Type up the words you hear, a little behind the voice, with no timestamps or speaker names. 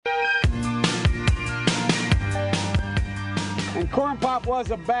And Corn Pop was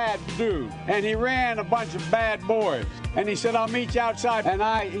a bad dude, and he ran a bunch of bad boys. And he said, I'll meet you outside,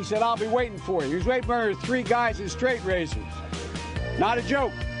 and he said, I'll be waiting for you. He was waiting for 3 guys in straight racers. Not a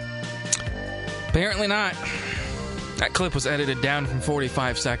joke. Apparently not. That clip was edited down from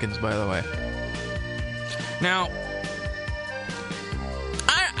 45 seconds, by the way. Now,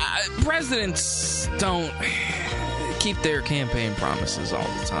 presidents don't keep their campaign promises all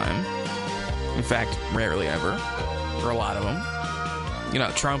the time. In fact, rarely ever. For a lot of them. You know,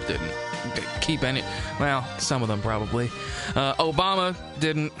 Trump didn't keep any. Well, some of them probably. Obama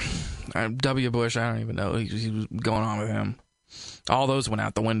didn't. W. Bush, I don't even know. He was going on with him. All those went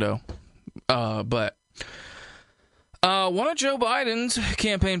out the window. But one of Joe Biden's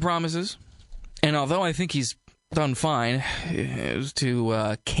campaign promises, and although I think he's done fine, is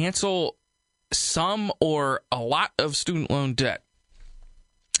to cancel some or a lot of student loan debt.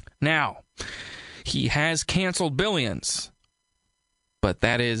 Now, he has canceled billions, but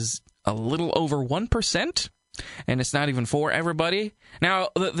that is a little over 1%, and it's not even for everybody. Now,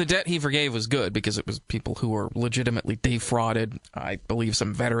 the debt he forgave was good because it was people who were legitimately defrauded. I believe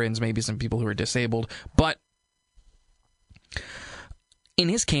some veterans, maybe some people who were disabled. But in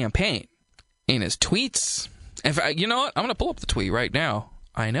his campaign, in his tweets, you know what? I'm going to pull up the tweet right now.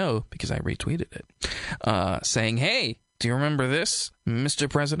 I know because I retweeted it, saying, hey, do you remember this, Mr.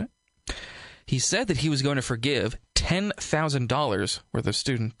 President? He said that he was going to forgive $10,000 worth of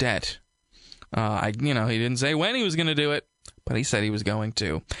student debt. He didn't say when he was going to do it, but he said he was going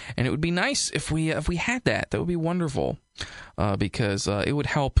to. And it would be nice if we had that. That would be wonderful, because it would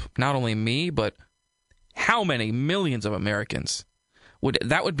help not only me, but how many millions of Americans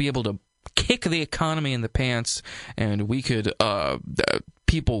would be able to kick the economy in the pants, and we could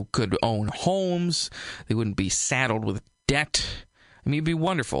people could own homes. They wouldn't be saddled with debt. I mean, it'd be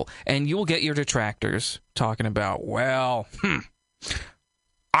wonderful. And you'll get your detractors talking about, well,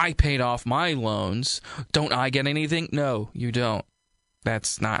 I paid off my loans. Don't I get anything? No, you don't.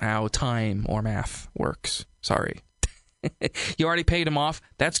 That's not how time or math works. Sorry. You already paid them off.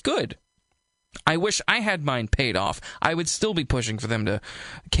 That's good. I wish I had mine paid off. I would still be pushing for them to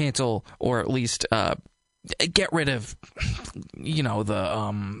cancel or at least get rid of,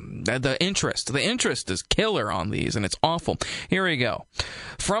 the interest. The interest is killer on these, and it's awful. Here we go.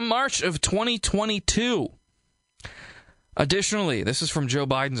 From March of 2022. Additionally, this is from Joe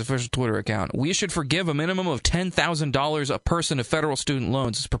Biden's official Twitter account. We should forgive a minimum of $10,000 a person of federal student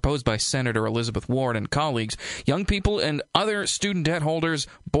loans, as proposed by Senator Elizabeth Warren and colleagues. Young people and other student debt holders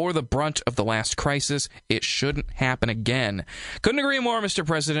bore the brunt of the last crisis. It shouldn't happen again. Couldn't agree more, Mr.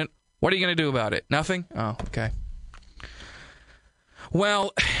 President. What are you going to do about it? Nothing? Oh, okay.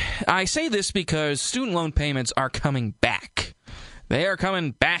 Well, I say this because student loan payments are coming back. They are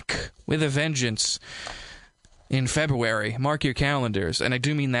coming back with a vengeance. In February, mark your calendars. And I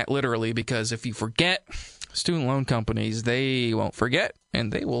do mean that literally, because if you forget, student loan companies, they won't forget,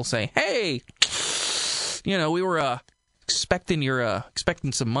 and they will say, hey, we were expecting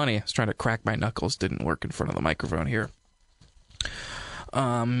some money. I was trying to crack my knuckles. Didn't work in front of the microphone here.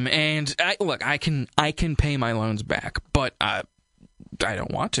 And I can pay my loans back, but I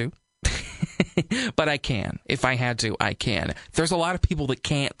don't want to. But I can. If I had to, I can. There's a lot of people that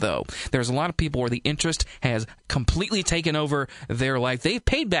can't, though. There's a lot of people where the interest has completely taken over their life. They've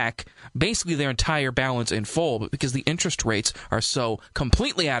paid back basically their entire balance in full, but because the interest rates are so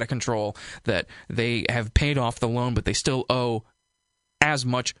completely out of control that they have paid off the loan, but they still owe as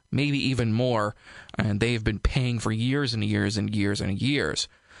much, maybe even more, and they've been paying for years and years and years and years.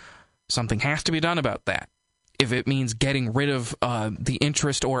 Something has to be done about that. If it means getting rid of the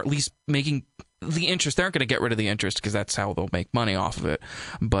interest, or at least making the interest, they aren't going to get rid of the interest because that's how they'll make money off of it.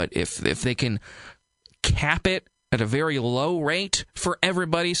 But if they can cap it at a very low rate for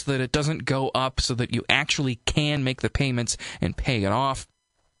everybody so that it doesn't go up, so that you actually can make the payments and pay it off,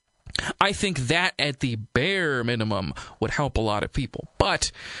 I think that at the bare minimum would help a lot of people.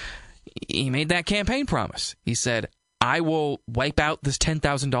 But he made that campaign promise. He said, I will wipe out this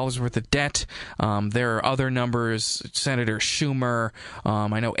 $10,000 worth of debt. There are other numbers, Senator Schumer,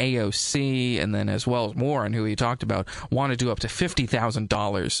 I know AOC, and then as well as Warren, who he talked about, want to do up to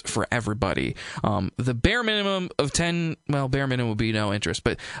 $50,000 for everybody. The bare minimum of bare minimum would be no interest,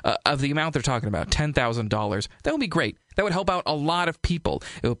 but of the amount they're talking about, $10,000, that would be great. That would help out a lot of people.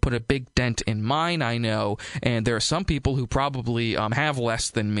 It would put a big dent in mine, I know, and there are some people who probably have less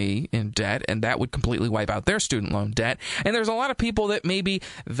than me in debt, and that would completely wipe out their student loan debt. And there's a lot of people that maybe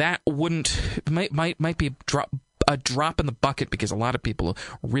that might be a drop in the bucket because a lot of people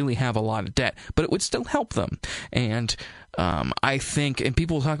really have a lot of debt, but it would still help them. And I think, and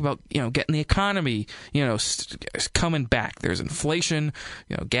people talk about, getting the economy, coming back. There's inflation,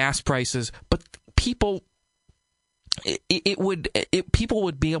 gas prices, but people people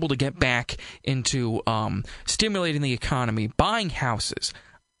would be able to get back into stimulating the economy, buying houses.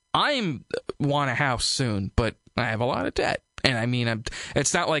 I want a house soon, but I have a lot of debt. And I mean,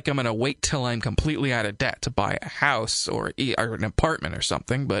 it's not like I'm going to wait till I'm completely out of debt to buy a house or an apartment or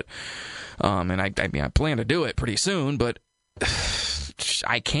something. But, and I plan to do it pretty soon, but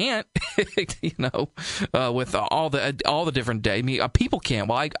I can't, with all the different days. I mean, people can't.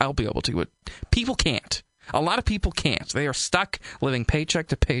 Well, I'll be able to, but people can't. A lot of people can't. They are stuck living paycheck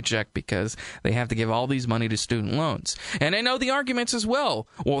to paycheck because they have to give all these money to student loans. And I know the arguments as well.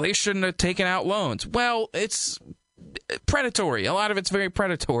 Well, they shouldn't have taken out loans. Well, it's predatory. A lot of it's very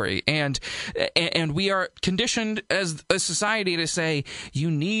predatory. And we are conditioned as a society to say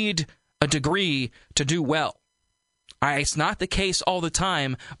you need a degree to do well. It's not the case all the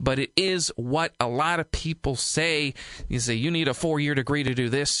time, but it is what a lot of people say. You say you need a 4-year degree to do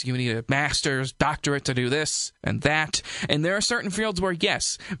this, you need a master's, doctorate to do this and that. And there are certain fields where,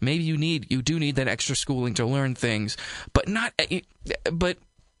 yes, maybe you do need that extra schooling to learn things, and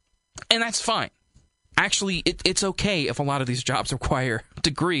that's fine. Actually, it's okay if a lot of these jobs require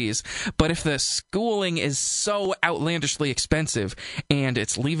degrees, but if the schooling is so outlandishly expensive and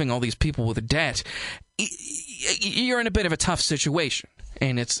it's leaving all these people with debt, you're in a bit of a tough situation.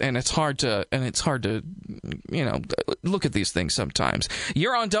 And it's hard to look at these things sometimes.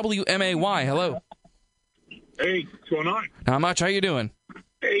 You're on WMAY. Hello. Hey, what's going on? Not much. How you doing?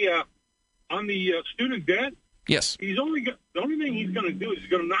 Hey, on the student debt. Yes. The only thing he's going to do is he's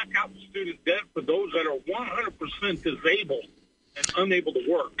going to knock out the student debt for those that are 100% disabled and unable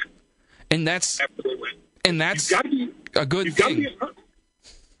to work. And that's after they win. And that's a good thing.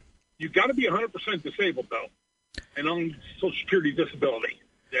 You've got to be 100% disabled, though, and on Social Security disability.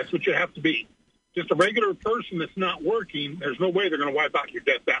 That's what you have to be. Just a regular person that's not working, there's no way they're going to wipe out your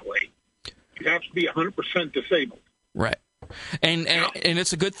debt that way. You have to be 100% disabled. Right. And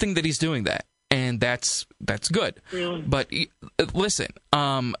it's a good thing that he's doing that. And that's good. Yeah. But listen,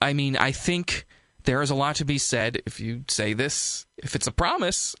 I think there is a lot to be said if you say this, if it's a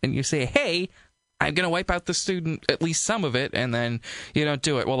promise, and you say, hey, I'm going to wipe out the student, at least some of it, and then you don't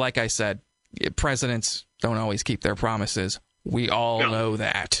do it. Well, like I said, presidents don't always keep their promises. We all know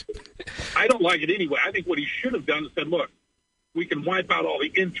that. I don't like it anyway. I think what he should have done is said, look, we can wipe out all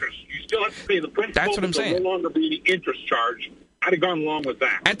the interest. You still have to pay the principal. That's what I'm saying. There will no longer be any interest charge. I'd have gone along with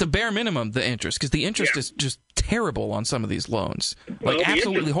that. At the bare minimum, the interest, because the interest is just terrible on some of these loans.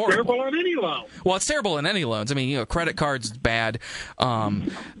 Absolutely horrible. It's terrible on any loan. Well, it's terrible on any loans. I mean, credit cards bad,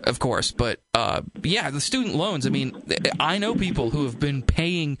 of course. But, the student loans, I mean, I know people who have been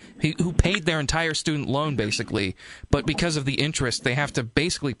who paid their entire student loan, basically. But because of the interest, they have to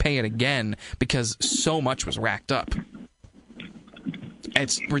basically pay it again because so much was racked up.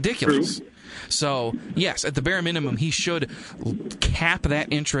 It's ridiculous. True. So, yes, at the bare minimum, he should cap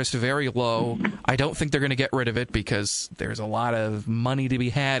that interest very low. I don't think they're going to get rid of it because there's a lot of money to be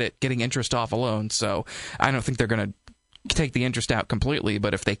had at getting interest off a loan. So I don't think they're going to take the interest out completely.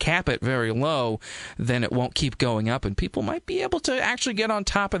 But if they cap it very low, then it won't keep going up. And people might be able to actually get on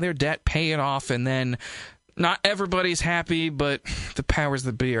top of their debt, pay it off, and then not everybody's happy, but the powers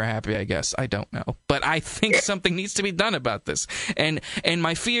that be are happy, I guess. I don't know. But I think something needs to be done about this. And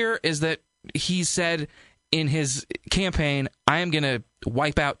my fear is that he said in his campaign, I am going to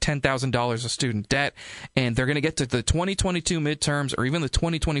wipe out $10,000 of student debt, and they're going to get to the 2022 midterms or even the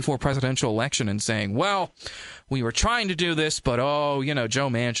 2024 presidential election and saying, well, we were trying to do this, but, Joe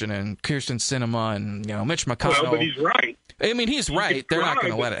Manchin and Kyrsten Sinema and, Mitch McConnell. Well, but he's right. I mean, he's right. They're not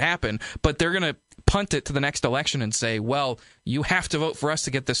going to let it happen, but they're going to punt it to the next election and say, well, you have to vote for us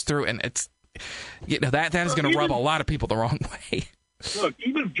to get this through, and it's that is going to rub a lot of people the wrong way. Look,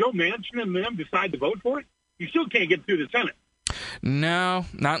 even if Joe Manchin and them decide to vote for it, you still can't get through the Senate. No,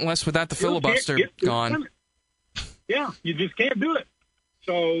 not unless without the filibuster gone. Yeah, you just can't do it.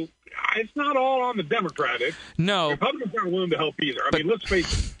 So it's not all on the Democrats. No. The Republicans aren't willing to help either. I mean, let's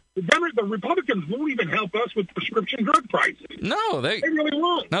face it. The Republicans won't even help us with prescription drug prices. No, they really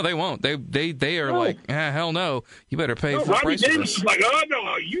won't. No, they won't. They are like, hell no. You better pay for Rodney prices. Davis is like, oh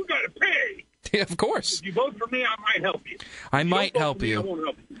no, you got to pay. Yeah, of course. If you vote for me, I might help you. I might help you. I won't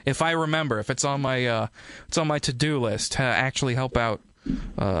help you. If I remember, if it's on my to-do list to actually help out.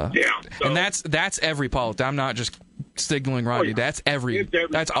 And that's every politician. I'm not just signaling Rodney. Yeah. That's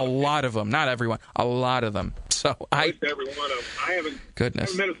that's a lot of them. Not everyone. A lot of them. So every one of them. I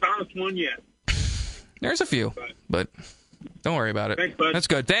haven't met a honest one yet. There's a few, but don't worry about it. Thanks, bud. That's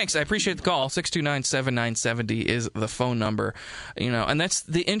good. Thanks. I appreciate the call. 629-7970 is the phone number. And that's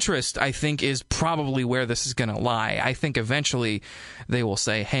the interest, I think, is probably where this is going to lie. I think eventually they will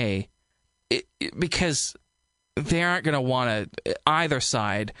say, hey, because they aren't going to want to, either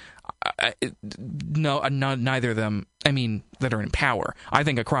side, neither of them, that are in power. I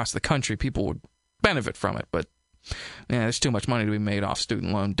think across the country people would benefit from it, but there's too much money to be made off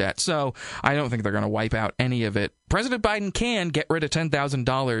student loan debt. So I don't think they're going to wipe out any of it. President Biden can get rid of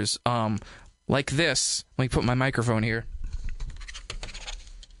 $10,000 like this. Let me put my microphone here.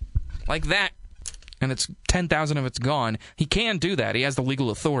 Like that. And it's 10,000 of it's gone. He can do that. He has the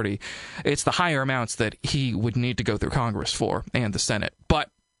legal authority. It's the higher amounts that he would need to go through Congress for and the Senate. But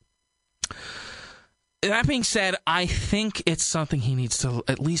that being said, I think it's something he needs to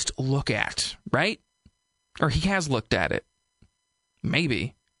at least look at, right? Or he has looked at it.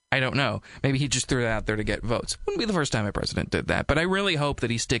 Maybe. I don't know. Maybe he just threw it out there to get votes. Wouldn't be the first time a president did that. But I really hope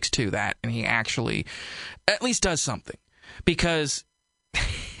that he sticks to that and he actually at least does something. Because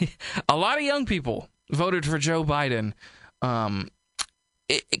a lot of young people voted for Joe Biden.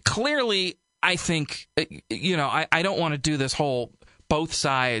 Clearly, I think, I don't want to do this whole both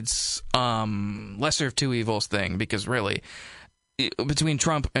sides lesser of two evils thing, because really, between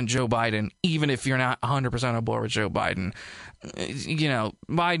Trump and Joe Biden, even if you're not 100% on board with Joe Biden,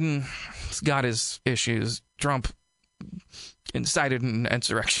 Biden's got his issues. Trump incited an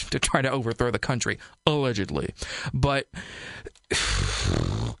insurrection to try to overthrow the country, allegedly. But,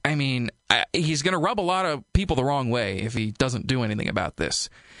 he's going to rub a lot of people the wrong way if he doesn't do anything about this.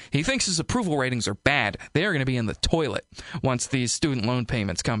 He thinks his approval ratings are bad. They are going to be in the toilet once these student loan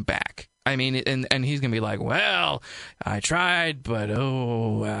payments come back. And he's going to be like, well, I tried, but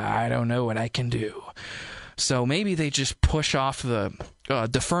I don't know what I can do. So maybe they just push off the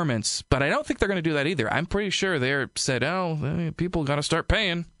deferments, but I don't think they're going to do that either. I'm pretty sure they said, people got to start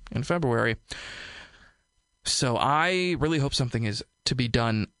paying in February. So I really hope something is to be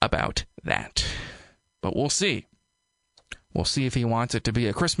done about that. But we'll see. We'll see if he wants it to be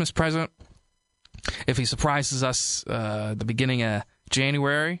a Christmas present, if he surprises us at the beginning of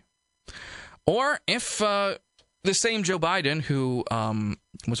January, or if the same Joe Biden, who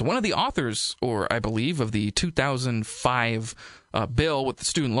was one of the authors, or I believe, of the 2005 bill with the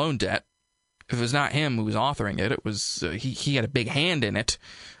student loan debt, if it was not him who was authoring it, it was he had a big hand in it,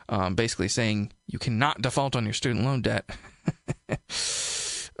 basically saying you cannot default on your student loan debt.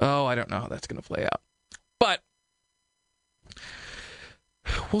 I don't know how that's going to play out. But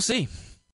we'll see.